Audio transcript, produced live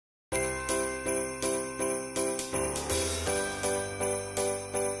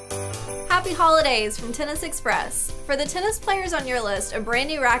Happy holidays from Tennis Express. For the tennis players on your list, a brand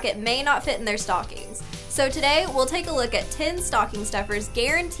new racket may not fit in their stockings. So today, we'll take a look at 10 stocking stuffers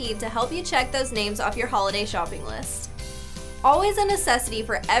guaranteed to help you check those names off your holiday shopping list. Always a necessity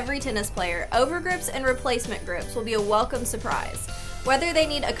for every tennis player, overgrips and replacement grips will be a welcome surprise. Whether they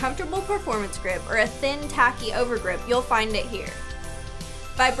need a comfortable performance grip or a thin, tacky overgrip, you'll find it here.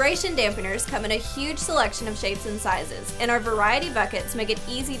 Vibration dampeners come in a huge selection of shapes and sizes, and our variety buckets make it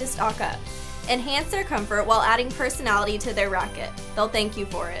easy to stock up. Enhance their comfort while adding personality to their racket. They'll thank you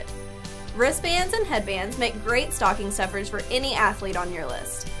for it. Wristbands and headbands make great stocking stuffers for any athlete on your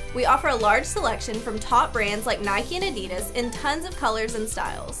list. We offer a large selection from top brands like Nike and Adidas in tons of colors and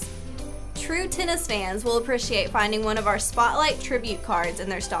styles. True tennis fans will appreciate finding one of our Spotlight tribute cards in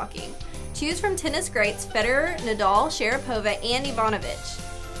their stocking. Choose from tennis greats Federer, Nadal, Sharapova, and Ivanovic.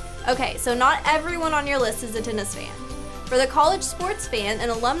 Okay, so not everyone on your list is a tennis fan. For the college sports fan and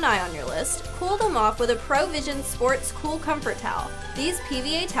alumni on your list, cool them off with a ProVision Sports Cool Comfort Towel. These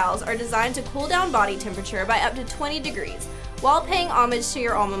PVA towels are designed to cool down body temperature by up to 20 degrees, while paying homage to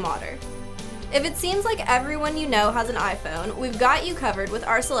your alma mater. If it seems like everyone you know has an iPhone, we've got you covered with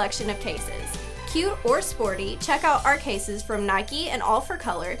our selection of cases. Cute or sporty, check out our cases from Nike and All for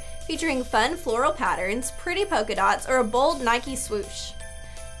Color, featuring fun floral patterns, pretty polka dots, or a bold Nike swoosh.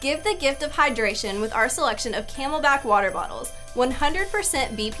 Give the gift of hydration with our selection of Camelback water bottles. 100%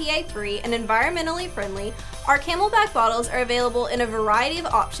 BPA-free and environmentally friendly, our Camelback bottles are available in a variety of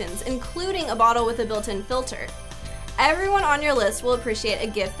options, including a bottle with a built-in filter. Everyone on your list will appreciate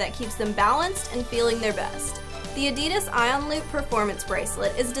a gift that keeps them balanced and feeling their best. The Adidas Ion Loop Performance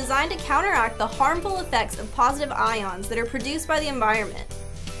Bracelet is designed to counteract the harmful effects of positive ions that are produced by the environment.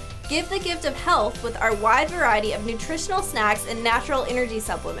 Give the gift of health with our wide variety of nutritional snacks and natural energy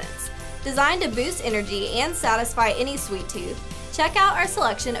supplements. Designed to boost energy and satisfy any sweet tooth, check out our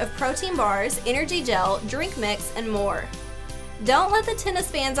selection of protein bars, energy gel, drink mix, and more. Don't let the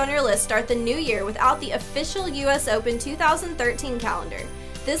tennis fans on your list start the new year without the official US Open 2013 calendar.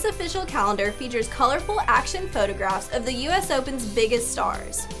 This official calendar features colorful action photographs of the US Open's biggest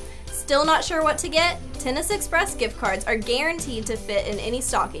stars. Still not sure what to get? Tennis Express gift cards are guaranteed to fit in any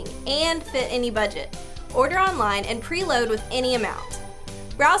stocking and fit any budget. Order online and preload with any amount.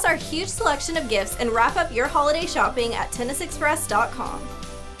 Browse our huge selection of gifts and wrap up your holiday shopping at tennisexpress.com.